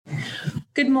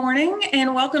Good morning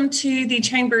and welcome to the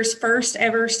Chamber's first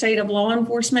ever State of Law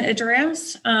Enforcement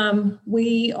address.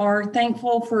 We are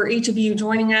thankful for each of you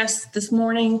joining us this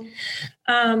morning.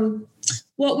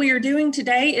 What we are doing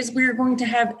today is we are going to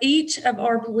have each of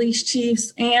our police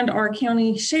chiefs and our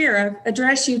county sheriff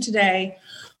address you today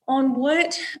on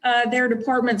what their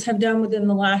departments have done within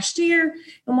the last year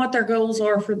and what their goals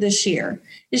are for this year.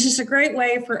 It's just a great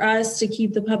way for us to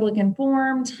keep the public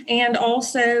informed and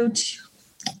also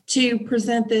to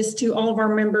present this to all of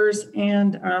our members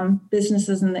and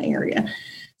businesses in the area.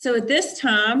 So at this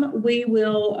time, we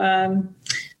will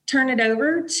turn it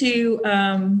over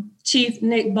to Chief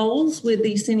Nick Bowles with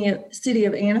the City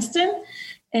of Anniston,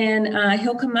 and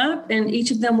he'll come up and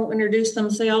each of them will introduce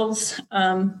themselves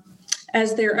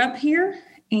as they're up here,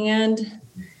 and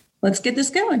let's get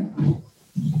this going.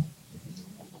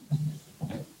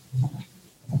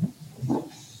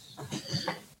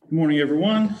 Good morning,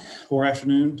 everyone, or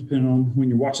afternoon, depending on when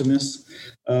you're watching this.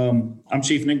 I'm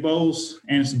Chief Nick Bowles,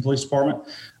 Anniston Police Department.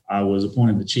 I was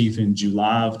appointed the chief in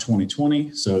July of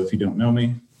 2020, so if you don't know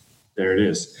me, there it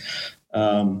is.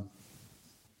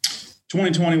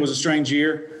 2020 was a strange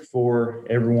year for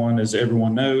everyone. As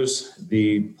everyone knows,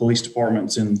 the police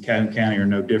departments in Caddo County are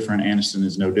no different. Anniston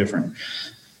is no different.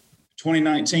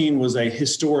 2019 was a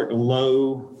historic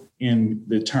low in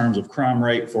the terms of crime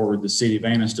rate for the city of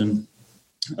Anniston.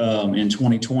 In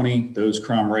 2020, those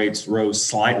crime rates rose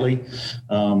slightly,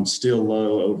 still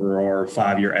low over our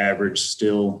 5-year average,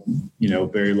 still,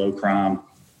 very low crime.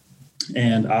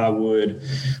 And I would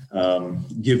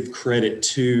give credit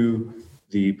to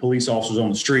the police officers on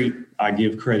the street. I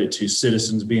give credit to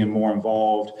citizens being more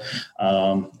involved,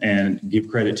 and give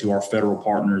credit to our federal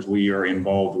partners. We are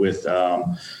involved with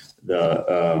the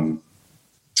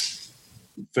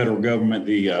federal government,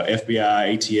 the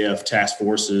FBI, ATF, task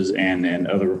forces, and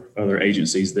other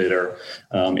agencies that are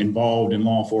involved in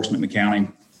law enforcement in the county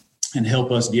and help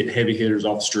us get heavy hitters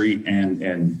off the street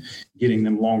and getting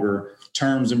them longer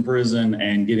terms in prison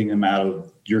and getting them out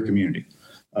of your community.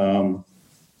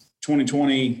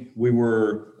 2020, we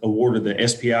were awarded the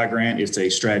SPI grant. It's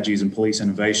a Strategies in Police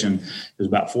Innovation. It was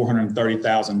about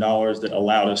 $430,000 that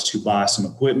allowed us to buy some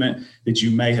equipment that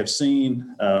you may have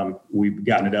seen. We've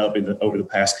gotten it up over the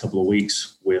past couple of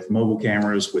weeks with mobile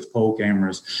cameras, with pole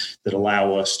cameras that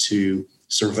allow us to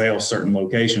surveil certain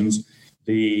locations.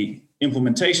 The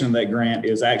implementation of that grant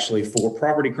is actually for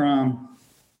property crime,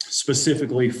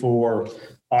 specifically for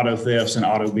auto thefts and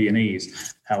auto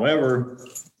B&Es. However,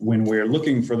 when we're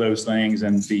looking for those things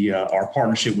and our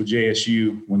partnership with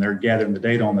JSU, when they're gathering the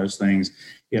data on those things,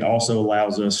 it also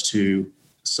allows us to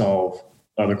solve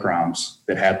other crimes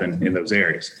that happen in those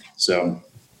areas. So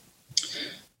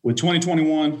with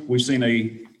 2021, we've seen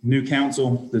a new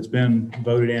council that's been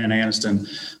voted in Anniston.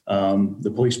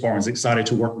 The police department is excited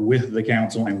to work with the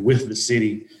council and with the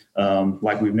city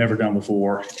like we've never done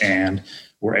before, and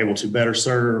we're able to better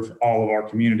serve all of our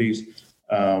communities.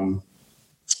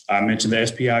 I mentioned the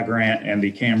SPI grant and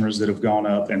the cameras that have gone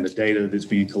up and the data that's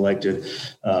being collected.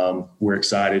 We're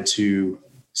excited to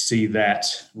see that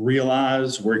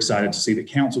realized. We're excited to see the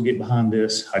council get behind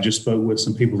this. I just spoke with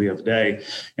some people the other day,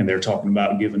 and they're talking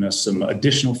about giving us some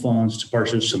additional funds to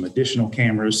purchase some additional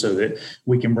cameras so that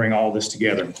we can bring all this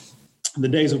together. The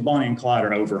days of Bonnie and Clyde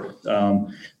are over.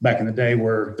 Back in the day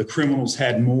where the criminals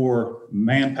had more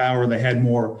manpower, they had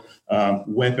more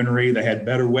weaponry, they had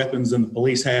better weapons than the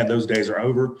police had. Those days are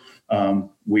over.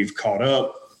 We've caught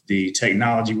up. The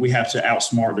technology, we have to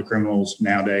outsmart the criminals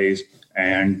nowadays,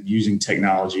 and using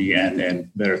technology and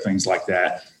better things like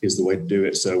that is the way to do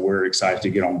it. So we're excited to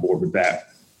get on board with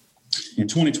that. In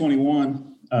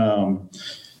 2021,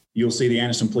 you'll see the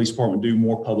Anniston Police Department do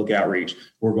more public outreach.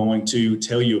 We're going to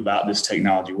tell you about this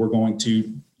technology. We're going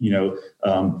to,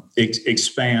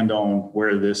 expand on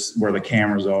where the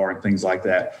cameras are and things like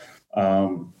that.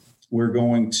 We're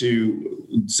going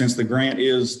to, since the grant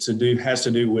has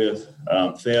to do with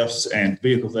thefts and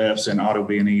vehicle thefts and auto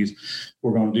B&Es,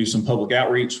 we're going to do some public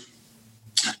outreach,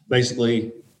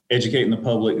 basically educating the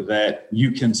public that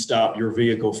you can stop your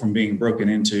vehicle from being broken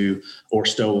into or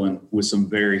stolen with some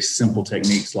very simple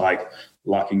techniques like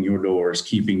locking your doors,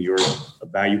 keeping your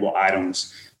valuable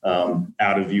items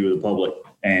out of view of the public,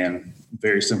 and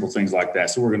very simple things like that.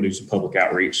 So we're going to do some public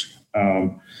outreach.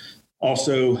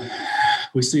 Also,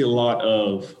 we see a lot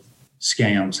of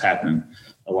scams happening,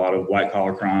 a lot of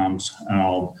white-collar crimes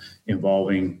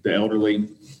involving the elderly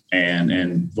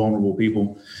and vulnerable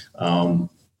people.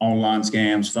 Online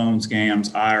scams, phone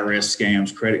scams, IRS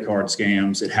scams, credit card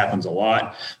scams. It happens a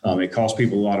lot. It costs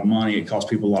people a lot of money. It costs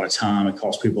people a lot of time. It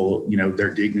costs people,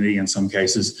 their dignity in some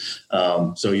cases.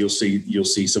 So you'll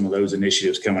see some of those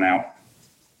initiatives coming out.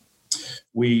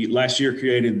 We last year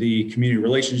created the Community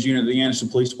Relations Unit of the Anderson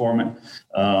Police Department.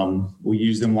 We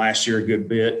used them last year a good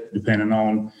bit, depending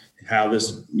on how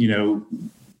this,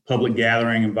 public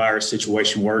gathering and virus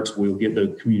situation works. We'll get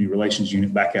the Community Relations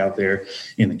Unit back out there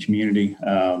in the community.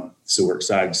 So we're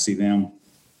excited to see them.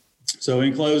 So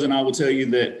in closing, I will tell you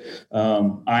that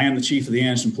I am the chief of the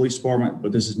Anderson Police Department,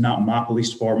 but this is not my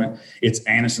police department. It's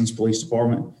Anderson's police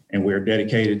department, and we're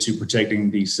dedicated to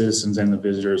protecting the citizens and the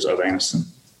visitors of Anderson.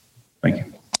 Thank you.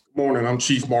 Good morning. I'm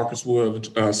Chief Marcus Wood,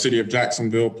 City of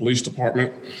Jacksonville Police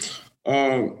Department.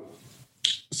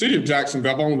 City of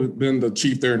Jacksonville, I've only been the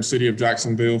chief there in the City of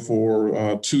Jacksonville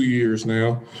for 2 years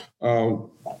now.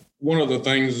 One of the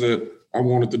things that I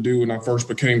wanted to do when I first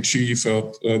became chief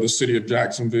of the City of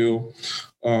Jacksonville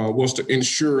was to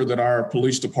ensure that our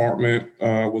police department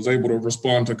was able to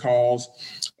respond to calls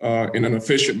in an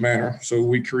efficient manner. So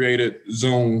we created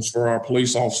zones for our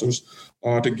police officers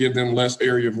to give them less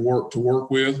area of work to work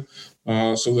with,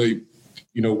 so they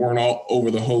weren't all over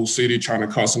the whole city trying to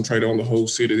concentrate on the whole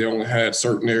city. They only had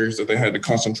certain areas that they had to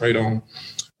concentrate on.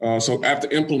 So after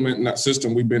implementing that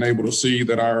system, we've been able to see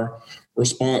that our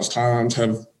response times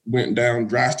have went down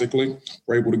drastically.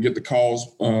 We're able to get the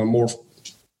calls more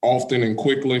often and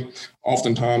quickly,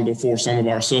 oftentimes before some of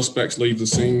our suspects leave the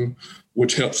scene,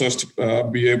 which helps us to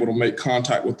be able to make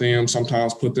contact with them,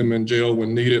 sometimes put them in jail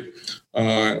when needed,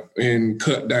 and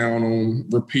cut down on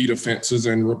repeat offenses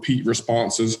and repeat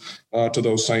responses to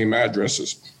those same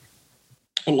addresses.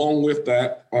 Along with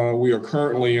that, we are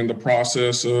currently in the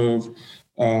process of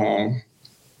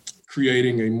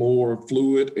creating a more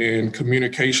fluid and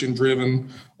communication-driven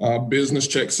business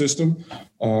check system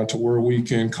to where we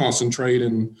can concentrate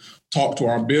and talk to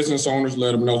our business owners,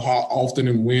 let them know how often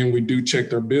and when we do check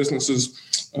their businesses.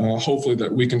 Hopefully that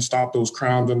we can stop those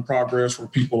crimes in progress where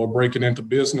people are breaking into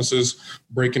businesses,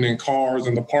 breaking in cars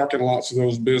in the parking lots of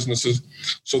those businesses,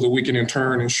 so that we can in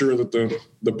turn ensure that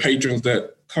the patrons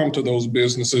that come to those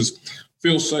businesses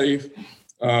feel safe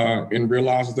and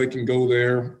realize that they can go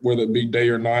there, whether it be day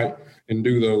or night, and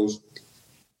do those.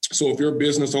 So if you're a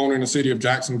business owner in the City of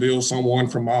Jacksonville, someone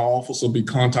from my office will be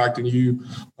contacting you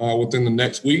within the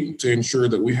next week to ensure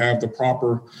that we have the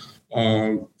proper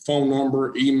phone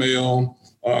number, email,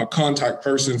 contact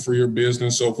person for your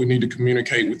business. So if we need to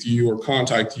communicate with you or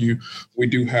contact you, we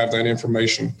do have that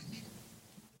information.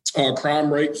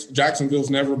 Crime rates, Jacksonville's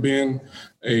never been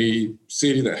a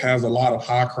city that has a lot of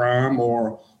high crime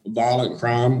or violent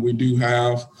crime. We do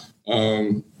have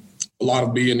a lot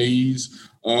of B&Es.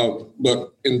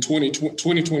 But in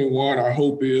 2021, our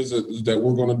hope is that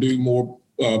we're going to do more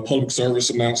public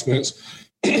service announcements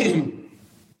to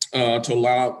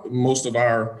allow most of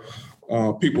our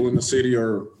people in the city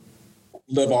or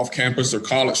live off campus or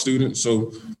college students.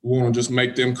 So we want to just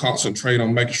make them concentrate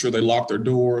on making sure they lock their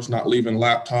doors, not leaving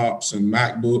laptops and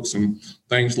MacBooks and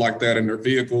things like that in their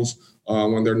vehicles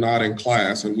when they're not in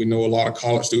class. And we know a lot of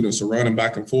college students are running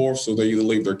back and forth, so they either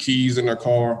leave their keys in their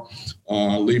car,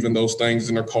 leaving those things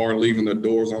in their car, and leaving their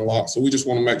doors unlocked. So we just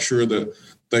want to make sure that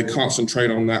they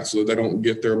concentrate on that so that they don't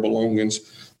get their belongings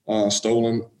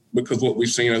stolen, because what we've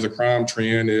seen as a crime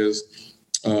trend is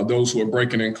those who are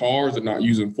breaking in cars and not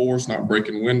using force, not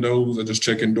breaking windows, and just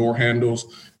checking door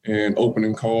handles and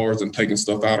opening cars and taking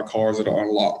stuff out of cars that are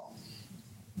unlocked.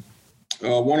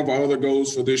 One of our other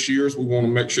goals for this year is we want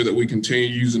to make sure that we continue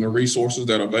using the resources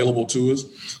that are available to us,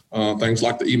 things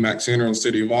like the EMAC Center in the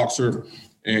City of Oxford,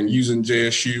 and using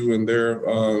JSU and their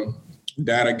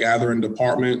data gathering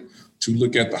department to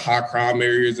look at the high crime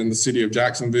areas in the City of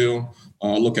Jacksonville,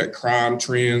 look at crime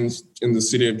trends in the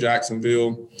City of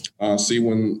Jacksonville, see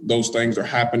when those things are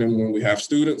happening when we have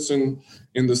students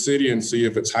in the city, and see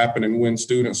if it's happening when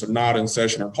students are not in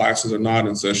session or classes are not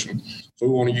in session. So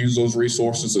we want to use those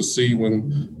resources to see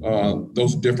when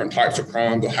those different types of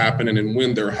crimes are happening and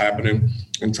when they're happening,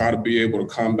 and try to be able to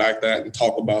combat that and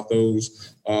talk about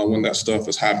those when that stuff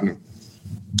is happening.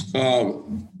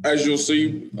 As you'll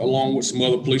see, along with some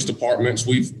other police departments,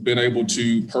 we've been able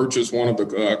to purchase one of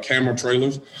the camera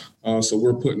trailers. So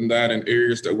we're putting that in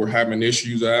areas that we're having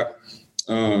issues at.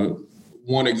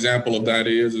 One example of that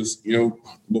is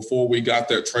before we got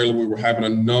that trailer, we were having a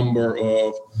number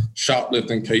of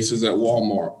shoplifting cases at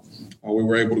Walmart. We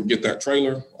were able to get that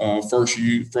trailer, first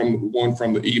from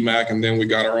the EMAC, and then we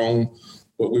got our own.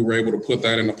 But we were able to put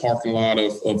that in the parking lot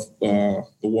of the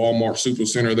Walmart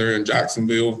Supercenter there in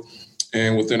Jacksonville.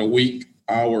 And within a week,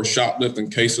 our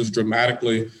shoplifting cases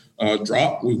dramatically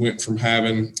dropped. We went from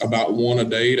having about one a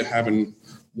day to having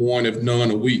one, if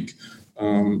none, a week.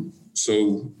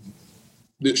 So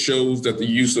it shows that the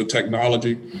use of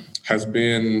technology has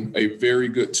been a very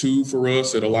good tool for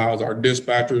us. It allows our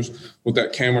dispatchers with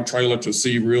that camera trailer to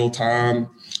see real time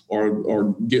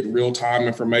or get real time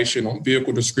information on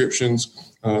vehicle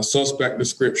descriptions, suspect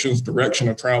descriptions, direction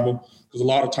of travel. Because a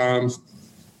lot of times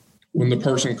when the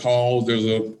person calls, there's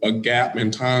a gap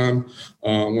in time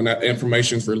when that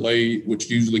information is relayed, which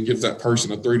usually gives that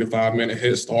person a 3 to 5 minute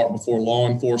head start before law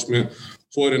enforcement.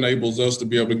 So it enables us to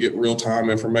be able to get real-time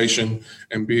information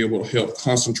and be able to help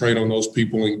concentrate on those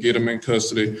people and get them in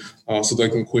custody so they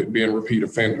can quit being repeat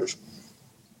offenders.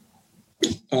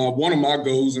 One of my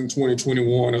goals in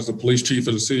 2021 as the police chief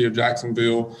of the city of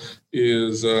Jacksonville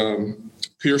is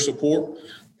peer support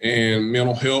and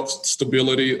mental health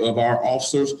stability of our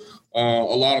officers. A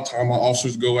lot of time our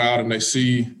officers go out and they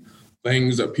see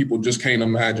things that people just can't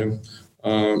imagine,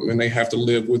 and they have to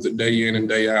live with it day in and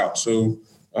day out. So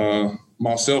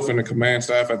myself and the command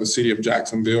staff at the city of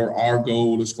Jacksonville, our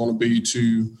goal is going to be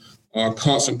to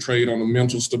concentrate on the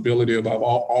mental stability of our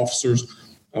officers,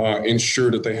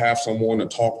 ensure that they have someone to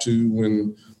talk to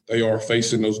when they are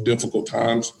facing those difficult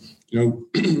times. You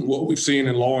know, what we've seen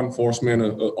in law enforcement,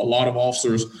 a lot of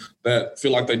officers that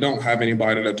feel like they don't have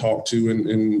anybody to talk to,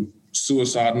 and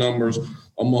suicide numbers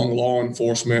among law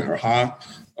enforcement are high.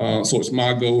 So it's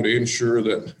my goal to ensure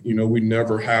that, you know, we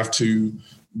never have to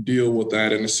deal with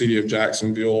that in the city of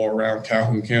Jacksonville or around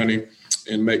Calhoun County,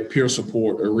 and make peer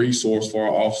support a resource for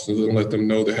our officers and let them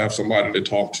know they have somebody to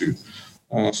talk to.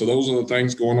 So those are the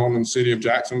things going on in the city of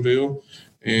Jacksonville,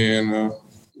 and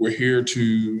we're here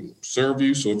to serve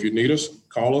you. So if you need us,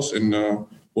 call us, and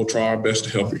we'll try our best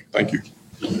to help you. Thank you.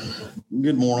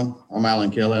 Good morning. I'm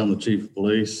Alan Kelly. I'm the Chief of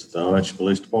Police at the Alachua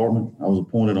Police Department. I was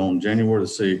appointed on January the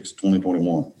 6th,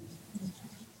 2021.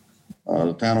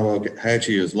 The town of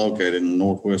Ohatchee is located in the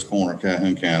northwest corner of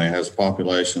Calhoun County. It has a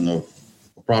population of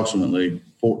approximately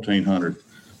 1,400,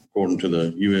 according to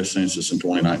the U.S. Census in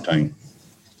 2019.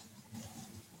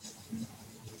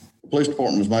 The police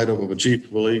department is made up of a chief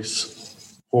of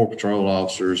police, 4 patrol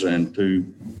officers, and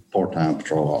 2 part-time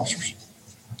patrol officers.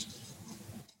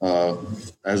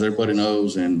 As everybody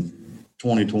knows, in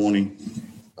 2020,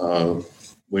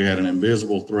 we had an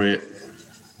invisible threat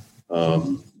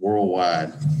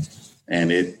worldwide,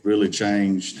 and it really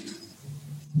changed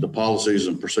the policies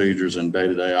and procedures and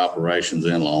day-to-day operations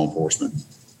in law enforcement.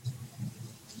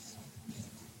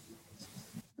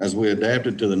 As we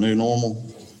adapted to the new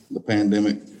normal, the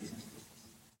pandemic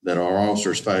that our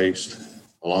officers faced,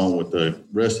 along with the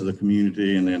rest of the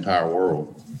community and the entire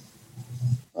world,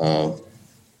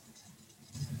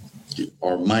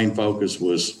 our main focus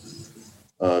was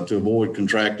to avoid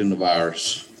contracting the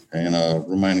virus and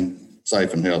remaining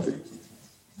safe and healthy.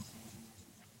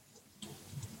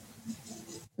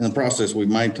 In the process, we've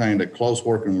maintained a close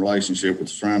working relationship with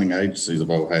the surrounding agencies of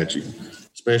Ohatchee,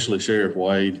 especially Sheriff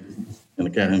Wade and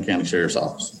the Calhoun County Sheriff's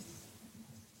Office.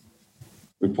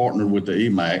 We partnered with the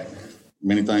EMAC.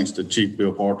 Many thanks to Chief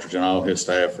Bill Partridge and all his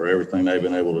staff for everything they've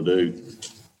been able to do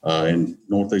in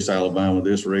Northeast Alabama,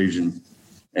 this region,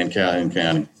 and Calhoun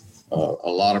County. A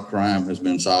lot of crime has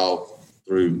been solved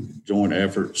through joint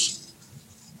efforts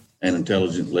and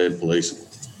intelligence-led policing.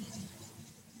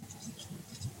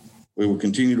 We will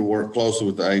continue to work closely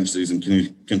with the agencies and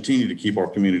continue to keep our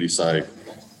community safe.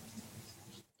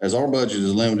 As our budget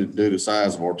is limited due to the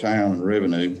size of our town and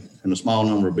revenue and the small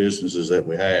number of businesses that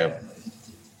we have,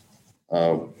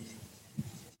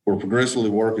 we're progressively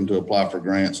working to apply for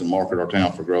grants and market our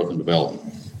town for growth and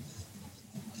development.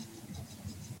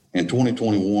 In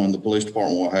 2021, the police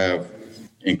department will have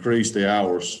increased the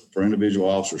hours for individual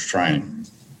officers training.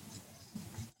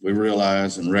 We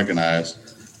realize and recognize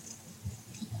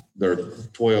there are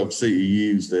 12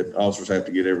 CEUs that officers have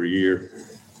to get every year,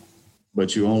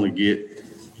 but you only get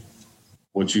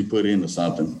what you put into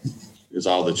something is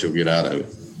all that you'll get out of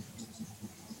it.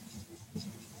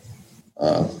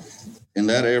 In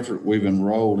that effort, we've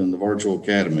enrolled in the virtual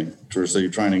academy to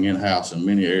receive training in-house in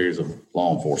many areas of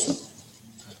law enforcement.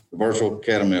 The virtual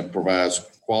academy provides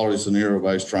quality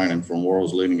scenario-based training from the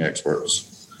world's leading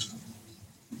experts.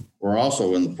 We're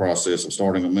also in the process of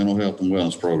starting a mental health and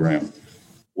wellness program.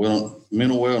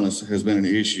 Mental wellness has been an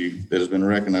issue that has been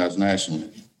recognized nationally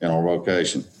in our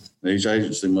vocation. Each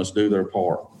agency must do their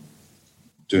part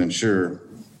to ensure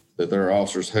that their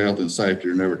officers' health and safety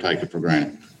are never taken for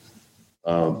granted.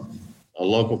 A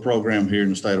local program here in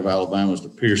the state of Alabama is the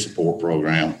peer support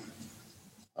program.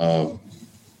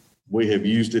 We have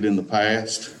used it in the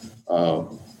past.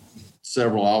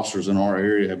 Several officers in our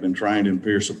area have been trained in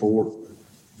peer support,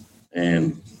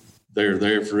 and they're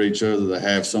there for each other. They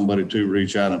have somebody to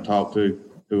reach out and talk to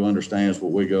who understands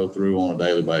what we go through on a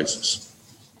daily basis.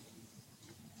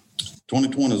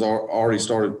 2021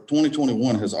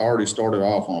 has already started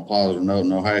off on a positive note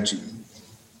in Ohatchee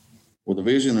with a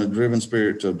vision and a driven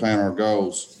spirit to obtain our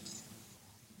goals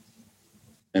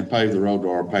and pave the road to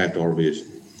our path to our vision.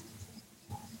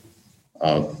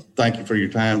 Thank you for your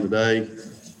time today.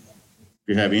 If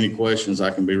you have any questions,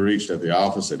 I can be reached at the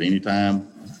office at any time.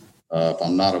 If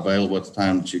I'm not available at the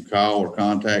time that you call or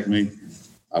contact me,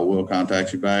 I will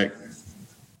contact you back.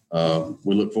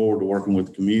 We look forward to working with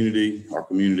the community, our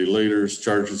community leaders,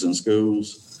 churches and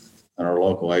schools, and our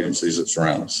local agencies that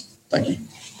surround us. Thank you.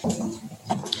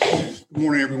 Good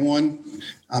morning, everyone.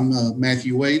 I'm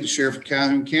Matthew Wade, the Sheriff of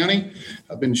Calhoun County.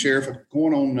 I've been sheriff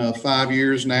going on 5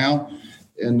 years now.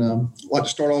 And I'd like to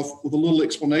start off with a little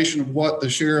explanation of what the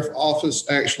sheriff office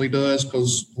actually does,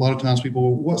 because a lot of times people go,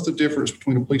 what's the difference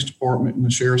between a police department and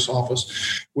the sheriff's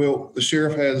office? Well, the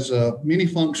sheriff has many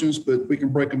functions, but we can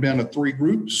break them down to three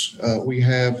groups. We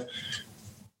have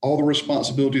all the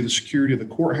responsibility of the security of the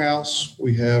courthouse.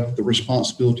 We have the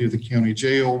responsibility of the county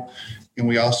jail. And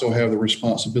we also have the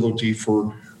responsibility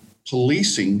for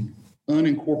policing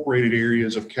unincorporated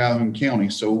areas of Calhoun County.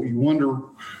 So you wonder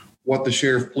what the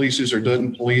sheriff polices or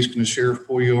doesn't police. Can the sheriff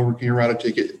pull you over? Can you write a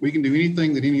ticket? We can do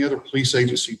anything that any other police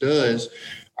agency does.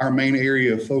 Our main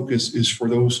area of focus is for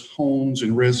those homes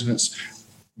and residents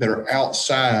that are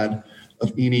outside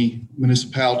of any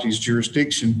municipality's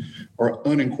jurisdiction or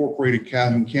unincorporated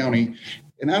Calhoun County.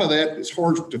 And out of that, it's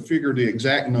hard to figure the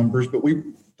exact numbers, but we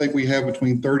think we have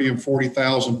between 30 and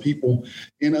 40,000 people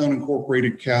in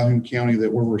unincorporated Calhoun County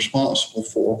that we're responsible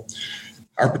for.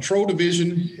 Our patrol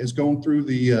division has gone through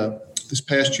this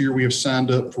past year. We have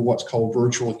signed up for what's called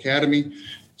Virtual Academy,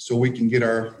 so we can get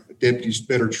our deputies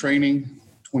better training.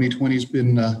 2020 has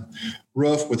been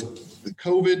rough with the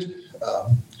COVID.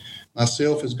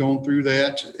 Myself has gone through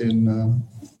that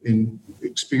and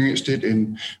experienced it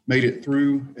and made it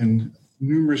through. And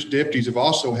numerous deputies have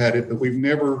also had it, but we've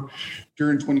never,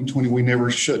 during 2020, we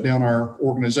never shut down our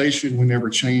organization. We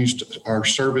never changed our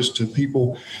service to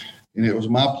people. And it was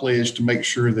my pledge to make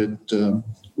sure that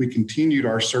we continued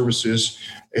our services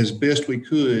as best we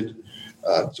could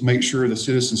to make sure the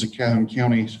citizens of Calhoun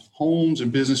County's homes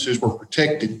and businesses were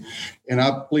protected. And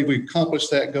I believe we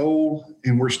accomplished that goal,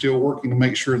 and we're still working to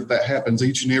make sure that that happens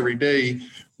each and every day.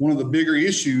 One of the bigger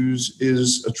issues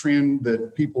is a trend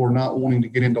that people are not wanting to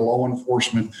get into law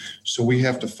enforcement. So we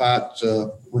have to fight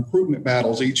recruitment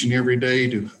battles each and every day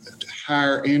to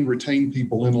hire and retain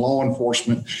people in law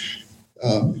enforcement.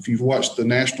 If you've watched the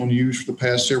national news for the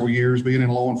past several years, being in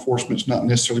law enforcement has not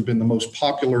necessarily been the most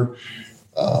popular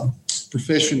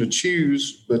profession to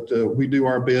choose, but we do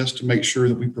our best to make sure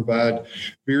that we provide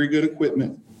very good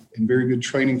equipment and very good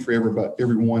training for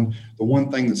everyone. The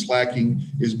one thing that's lacking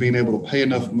is being able to pay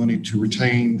enough money to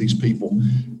retain these people.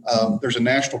 There's a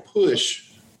national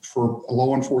push for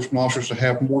law enforcement officers to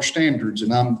have more standards,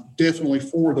 and I'm definitely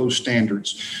for those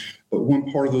standards. But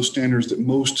one part of those standards that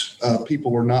most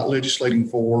people are not legislating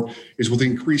for is with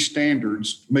increased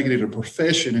standards, making it a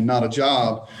profession and not a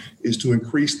job, is to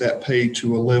increase that pay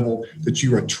to a level that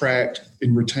you attract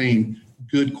and retain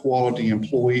good quality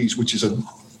employees, which is a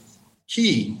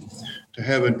key to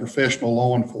having professional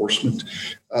law enforcement.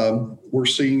 We're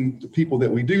seeing the people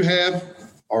that we do have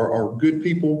are good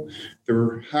people.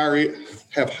 They're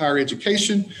have higher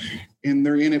education, and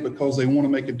they're in it because they want to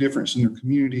make a difference in their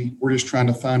community. We're just trying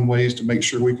to find ways to make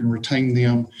sure we can retain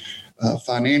them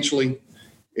financially,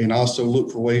 and also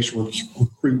look for ways to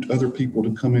recruit other people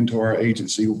to come into our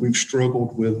agency. We've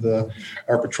struggled with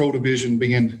our patrol division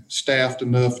being staffed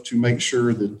enough to make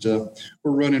sure that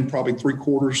we're running probably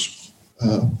 3/4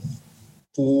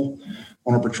 full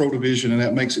on our patrol division, and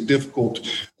that makes it difficult.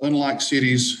 Unlike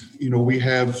cities, we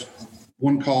have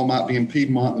one call might be in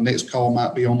Piedmont, the next call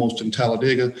might be almost in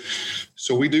Talladega.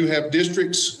 So we do have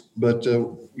districts, but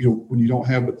when you don't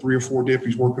have but 3 or 4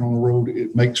 deputies working on the road,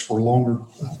 it makes for longer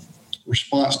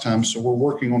response time. So we're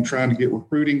working on trying to get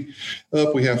recruiting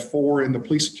up. We have 4 in the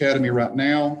police academy right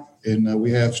now, and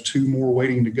we have 2 more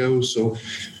waiting to go. So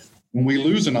when we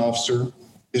lose an officer,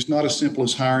 it's not as simple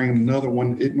as hiring another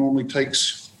one. It normally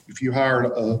takes, if you hire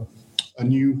a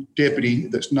new deputy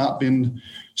that's not been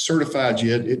certified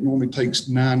yet, it normally takes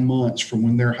 9 months from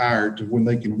when they're hired to when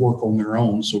they can work on their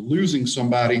own. So losing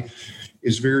somebody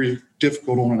is very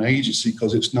difficult on an agency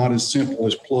because it's not as simple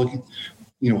as plugging,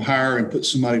 hire and put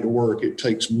somebody to work. It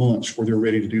takes months before they're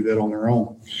ready to do that on their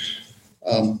own.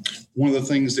 One of the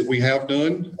things that we have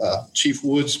done, Chief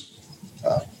Woods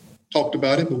talked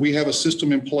about it, but we have a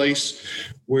system in place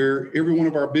where every one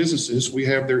of our businesses, we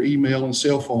have their email and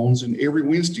cell phones, and every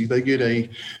Wednesday they get a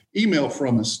email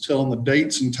from us telling the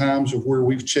dates and times of where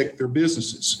we've checked their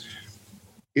businesses.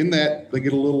 In that, they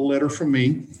get a little letter from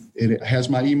me, and it has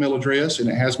my email address and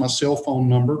it has my cell phone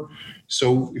number.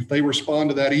 So if they respond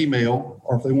to that email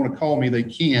or if they want to call me, they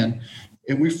can.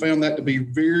 And we found that to be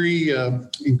very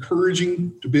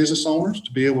encouraging to business owners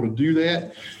to be able to do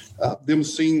that. Them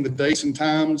seeing the dates and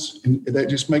times, and that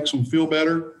just makes them feel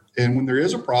better. And when there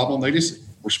is a problem, they just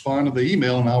respond to the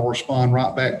email and I'll respond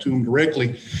right back to them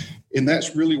directly. And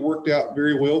that's really worked out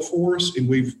very well for us. And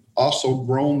we've also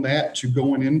grown that to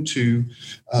going into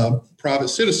private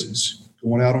citizens,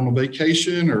 going out on a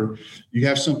vacation, or you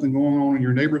have something going on in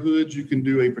your neighborhood, you can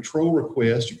do a patrol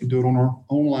request. You can do it on our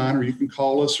online, or you can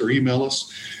call us or email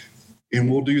us,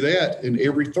 and we'll do that. And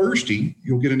every Thursday,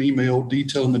 you'll get an email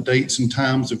detailing the dates and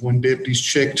times of when deputies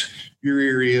checked your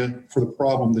area for the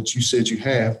problem that you said you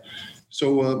have.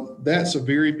 So that's a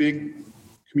very big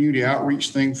community outreach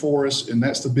thing for us. And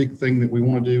that's the big thing that we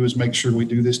want to do, is make sure we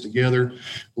do this together.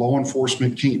 Law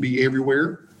enforcement can't be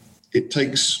everywhere. It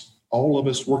takes all of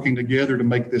us working together to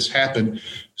make this happen.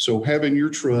 So having your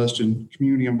trust and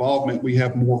community involvement, we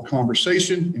have more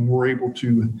conversation and we're able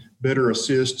to better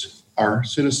assist our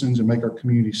citizens and make our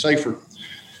community safer.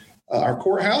 Our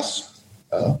courthouse,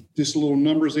 just a little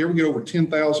numbers there. We get over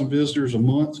 10,000 visitors a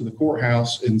month to the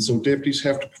courthouse. And so deputies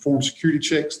have to perform security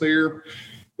checks there.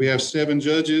 We have 7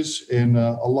 judges, and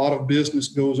a lot of business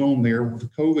goes on there. With the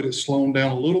COVID, it's slowing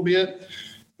down a little bit,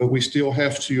 but we still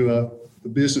have to, the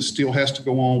business still has to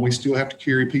go on. We still have to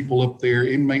carry people up there.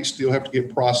 Inmates still have to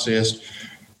get processed.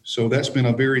 So that's been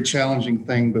a very challenging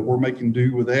thing, but we're making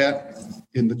do with that.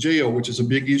 In the jail, which is a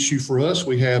big issue for us,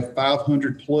 we have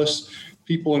 500 plus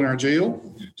people in our jail.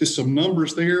 Just some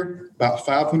numbers there. About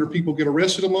 500 people get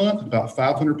arrested a month. About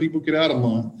 500 people get out a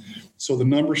month. So the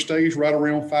number stays right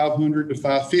around 500 to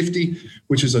 550,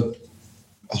 which is a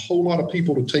whole lot of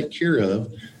people to take care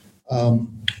of.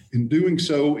 In doing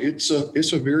so, it's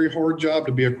a very hard job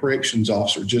to be a corrections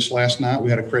officer. Just last night,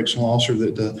 we had a correctional officer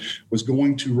that was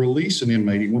going to release an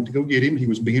inmate. He went to go get him. He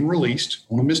was being released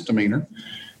on a misdemeanor.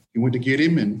 He went to get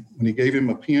him, and when he gave him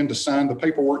a pen to sign the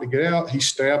paperwork to get out, he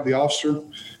stabbed the officer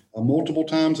multiple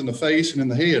times in the face and in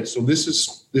the head. So this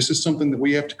is something that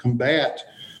we have to combat.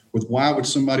 With why would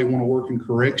somebody want to work in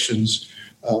corrections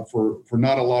for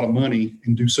not a lot of money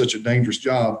and do such a dangerous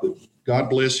job? But God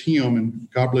bless him and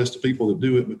God bless the people that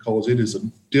do it, because it is a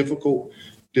difficult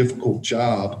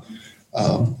job.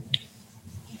 I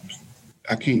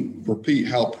can't repeat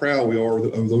how proud we are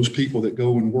of those people that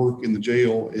go and work in the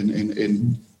jail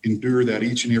and endure that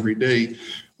each and every day.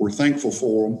 We're thankful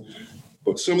for them.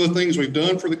 But some of the things we've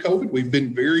done for the COVID, we've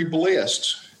been very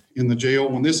blessed in the jail.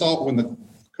 When the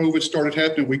COVID started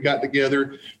happening, we got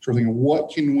together sort of thinking,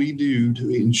 what can we do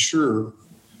to ensure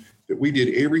that we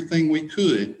did everything we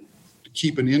could to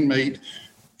keep an inmate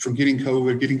from getting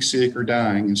COVID, getting sick, or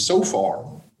dying. And so far,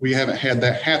 we haven't had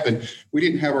that happen. We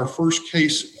didn't have our first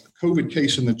COVID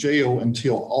case in the jail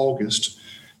until August.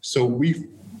 So we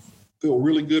feel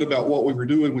really good about what we were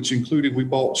doing, which included we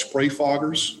bought spray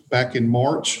foggers back in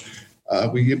March.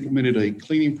 We implemented a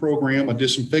cleaning program, a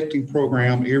disinfecting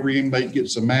program. Every inmate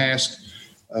gets a mask.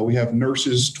 We have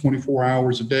nurses 24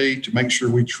 hours a day to make sure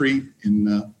we treat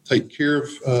and take care of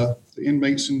the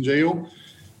inmates in jail.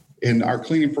 And our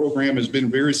cleaning program has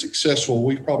been very successful.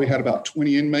 We've probably had about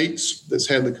 20 inmates that's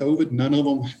had the COVID. None of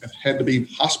them have had to be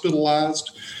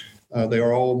hospitalized. They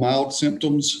are all mild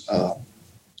symptoms.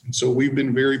 And so we've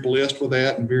been very blessed with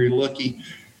that and very lucky.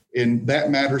 And that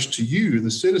matters to you,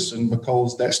 the citizen,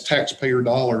 because that's taxpayer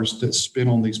dollars that's spent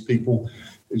on these people.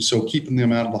 And so keeping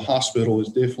them out of the hospital is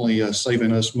definitely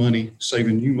saving us money,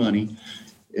 saving you money.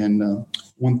 And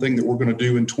one thing that we're going to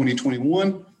do in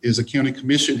 2021 is the county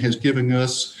commission has given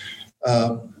us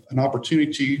an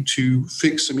opportunity to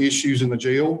fix some issues in the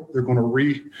jail. They're going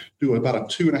to do about a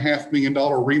 $2.5 million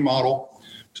remodel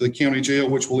to the county jail,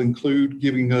 which will include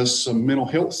giving us some mental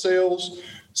health cells,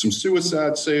 some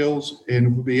suicide cells,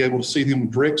 and we'll be able to see them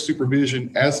with direct supervision.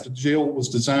 As the jail was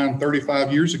designed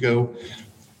 35 years ago,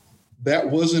 that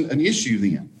wasn't an issue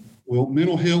then. Well,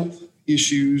 mental health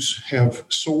issues have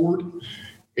soared,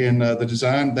 and the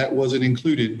design, that wasn't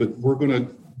included. But we're going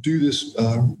to do this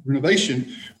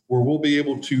renovation where we'll be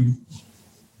able to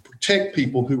protect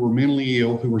people who are mentally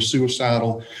ill, who are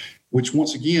suicidal, which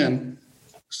once again,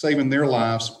 saving their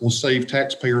lives will save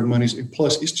taxpayer monies. And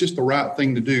plus, it's just the right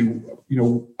thing to do. You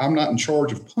know, I'm not in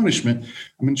charge of punishment.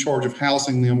 I'm in charge of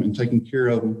housing them and taking care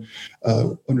of them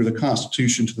under the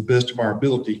Constitution to the best of our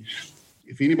ability.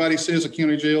 If anybody says a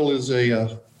county jail is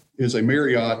a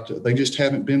Marriott, they just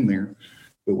haven't been there.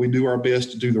 But we do our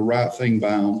best to do the right thing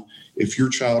by them. If your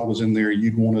child was in there,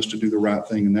 you'd want us to do the right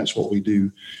thing, and that's what we do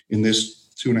in this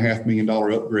 $2.5 million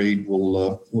upgrade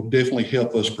will definitely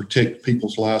help us protect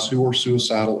people's lives who are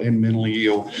suicidal and mentally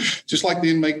ill. Just like the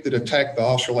inmate that attacked the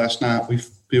officer last night, we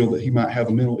feel that he might have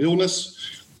a mental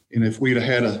illness. And if we'd have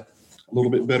had a little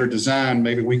bit better design,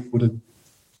 maybe we would have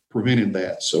prevented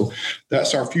that. So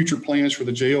that's our future plans for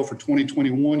the jail for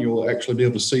 2021. You'll actually be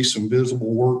able to see some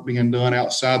visible work being done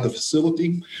outside the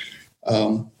facility.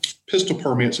 Pistol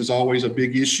permits is always a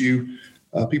big issue.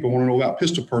 People want to know about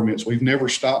pistol permits. We've never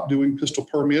stopped doing pistol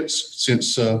permits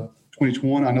since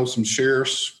 2021. I know some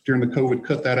sheriffs during the COVID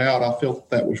cut that out. I felt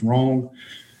that was wrong.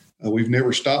 We've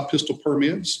never stopped pistol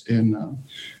permits. And a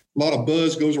lot of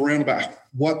buzz goes around about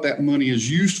what that money is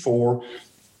used for.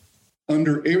 And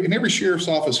every sheriff's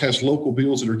office has local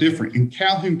bills that are different. In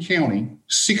Calhoun County,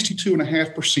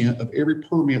 62.5% of every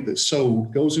permit that's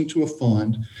sold goes into a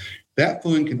fund. That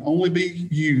fund can only be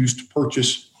used to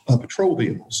purchase patrol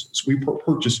vehicles. So we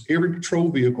purchase every patrol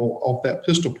vehicle off that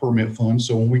pistol permit fund.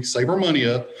 So when we save our money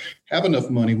up, have enough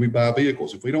money, we buy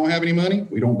vehicles. If we don't have any money,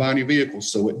 we don't buy any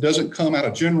vehicles. So it doesn't come out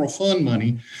of general fund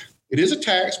money. It is a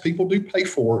tax. People do pay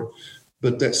for it.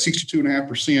 But that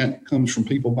 62.5% comes from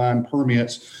people buying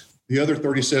permits. The other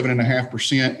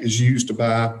 37.5% is used to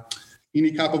buy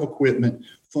any type of equipment,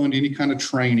 fund any kind of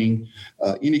training,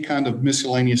 any kind of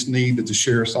miscellaneous need that the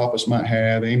sheriff's office might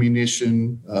have,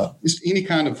 ammunition, just any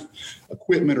kind of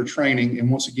equipment or training. And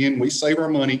once again, we save our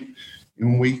money, and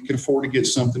when we can afford to get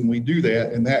something, we do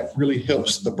that. And that really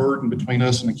helps the burden between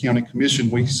us and the county commission.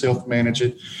 We self-manage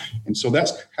it. And so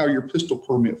that's how your pistol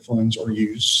permit funds are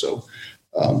used. So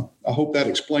I hope that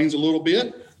explains a little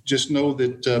bit. Just know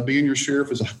that being your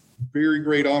sheriff is a very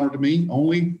great honor to me,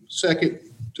 only second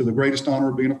to the greatest honor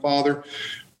of being a father.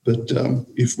 But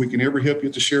if we can ever help you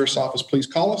at the sheriff's office, please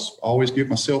call us. I always give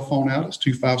my cell phone out. It's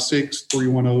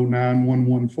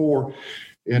 256-310-9114.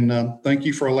 And thank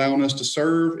you for allowing us to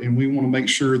serve. And we want to make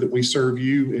sure that we serve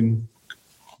you and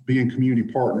being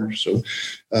community partners. So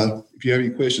if you have any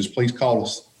questions, please call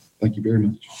us. Thank you very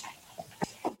much.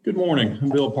 Good morning. I'm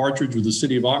Bill Partridge with the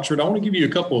City of Oxford. I want to give you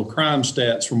a couple of crime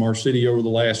stats from our city over the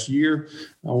last year.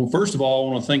 First of all,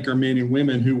 I want to thank our men and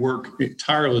women who work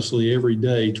tirelessly every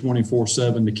day,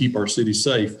 24/7, to keep our city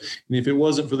safe. And if it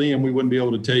wasn't for them, we wouldn't be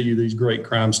able to tell you these great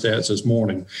crime stats this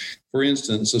morning. For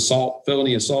instance,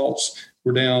 felony assaults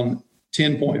were down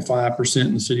 10.5%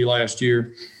 in the city last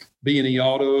year. B&E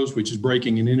autos, which is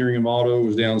breaking and entering of auto,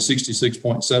 was down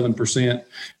 66.7%.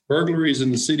 Burglaries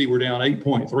in the city were down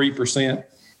 8.3%.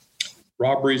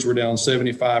 Robberies were down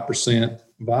 75%.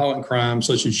 Violent crimes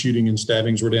such as shooting and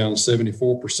stabbings were down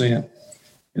 74%.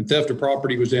 And theft of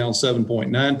property was down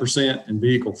 7.9%. And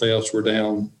vehicle thefts were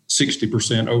down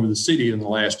 60% over the city in the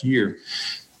last year.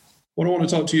 What I want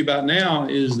to talk to you about now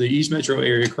is the East Metro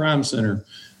Area Crime Center.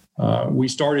 We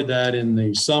started that in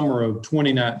the summer of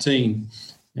 2019.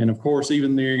 And of course,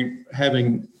 even there,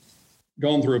 having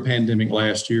gone through a pandemic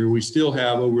last year, we still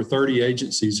have over 30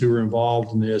 agencies who are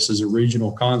involved in this as a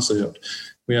regional concept.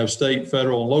 We have state,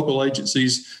 federal, and local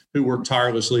agencies who work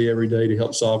tirelessly every day to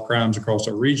help solve crimes across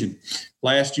our region.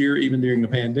 Last year, even during the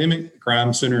pandemic, the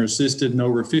Crime Center assisted in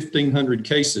over 1,500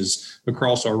 cases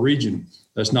across our region.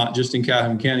 That's not just in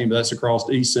Calhoun County, but that's across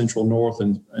East, Central, North,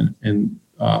 and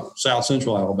South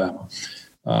Central Alabama.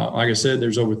 Like I said,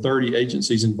 there's over 30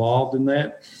 agencies involved in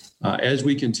that. As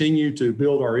we continue to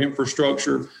build our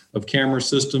infrastructure of camera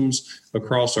systems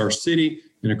across our city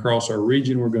and across our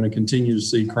region, we're going to continue to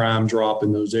see crime drop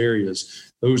in those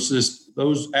areas.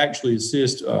 Those actually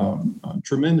assist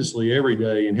tremendously every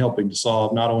day in helping to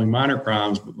solve not only minor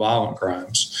crimes, but violent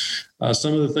crimes.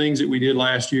 Some of the things that we did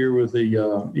last year with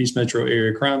the East Metro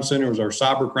Area Crime Center was our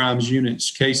cyber crimes units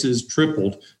cases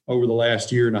tripled over the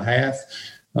last year and a half.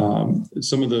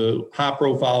 Some of the high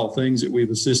profile things that we've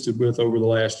assisted with over the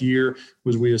last year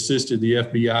was we assisted the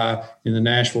FBI in the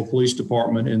Nashville Police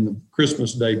Department in the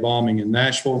Christmas Day bombing in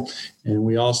Nashville. And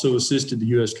we also assisted the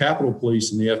U.S. Capitol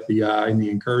Police and the FBI in the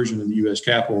incursion of the U.S.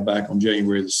 Capitol back on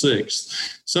January the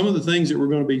 6th. Some of the things that we're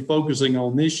going to be focusing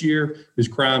on this year is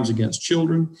crimes against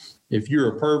children. If you're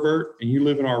a pervert and you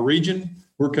live in our region,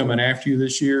 we're coming after you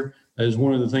this year. That is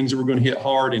one of the things that we're going to hit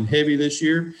hard and heavy this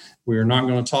year. We are not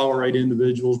going to tolerate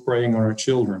individuals preying on our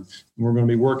children. And we're going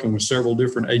to be working with several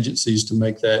different agencies to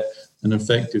make that an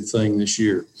effective thing this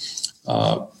year.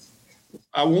 I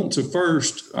want to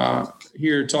first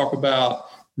here talk about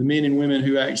the men and women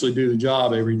who actually do the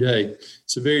job every day.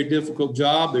 It's a very difficult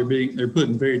job. They're put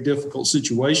in very difficult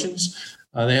situations.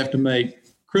 They have to make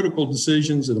critical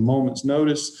decisions at a moment's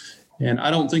notice. And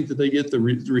I don't think that they get the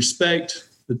respect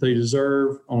that they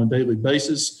deserve on a daily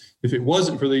basis. If it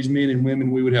wasn't for these men and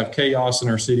women, we would have chaos in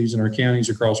our cities and our counties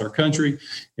across our country.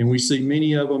 And we see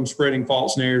many of them spreading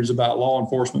false narratives about law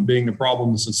enforcement being the problem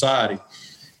in society.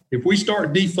 If we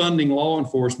start defunding law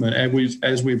enforcement,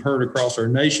 as we've heard across our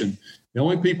nation, the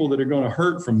only people that are going to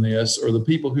hurt from this are the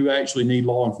people who actually need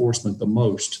law enforcement the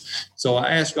most. So I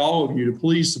ask all of you to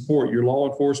please support your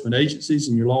law enforcement agencies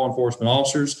and your law enforcement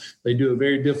officers. They do a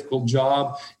very difficult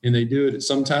job, and they do it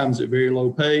sometimes at very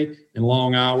low pay and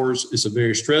long hours. It's a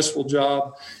very stressful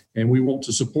job, and we want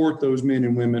to support those men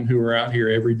and women who are out here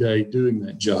every day doing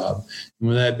that job. And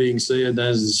with that being said,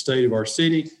 that is the state of our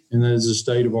city, and that is the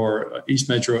state of our East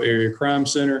Metro Area Crime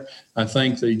Center. I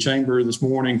thank the Chamber this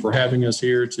morning for having us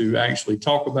here to actually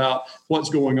talk about what's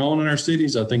going on in our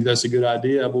cities. I think that's a good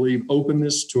idea. I believe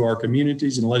openness to our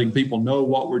communities and letting people know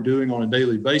what we're doing on a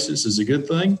daily basis is a good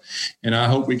thing, and I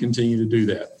hope we continue to do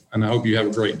that. And I hope you have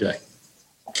a great day.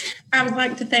 I would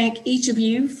like to thank each of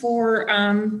you for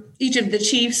each of the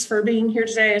chiefs for being here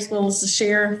today, as well as the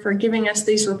sheriff for giving us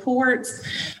these reports.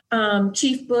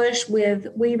 Chief Bush with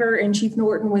Weaver and Chief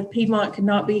Norton with Piedmont could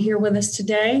not be here with us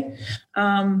today.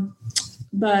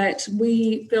 But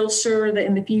we feel sure that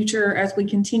in the future, as we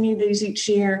continue these each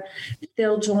year,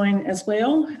 they'll join as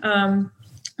well.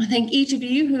 I thank each of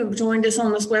you who have joined us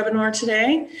on this webinar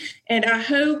today, and I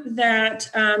hope that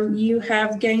you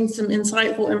have gained some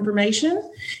insightful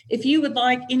information. If you would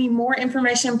like any more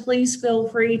information, please feel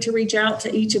free to reach out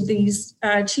to each of these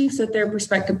chiefs at their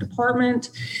respective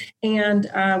department, and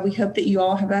we hope that you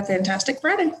all have a fantastic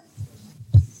Friday.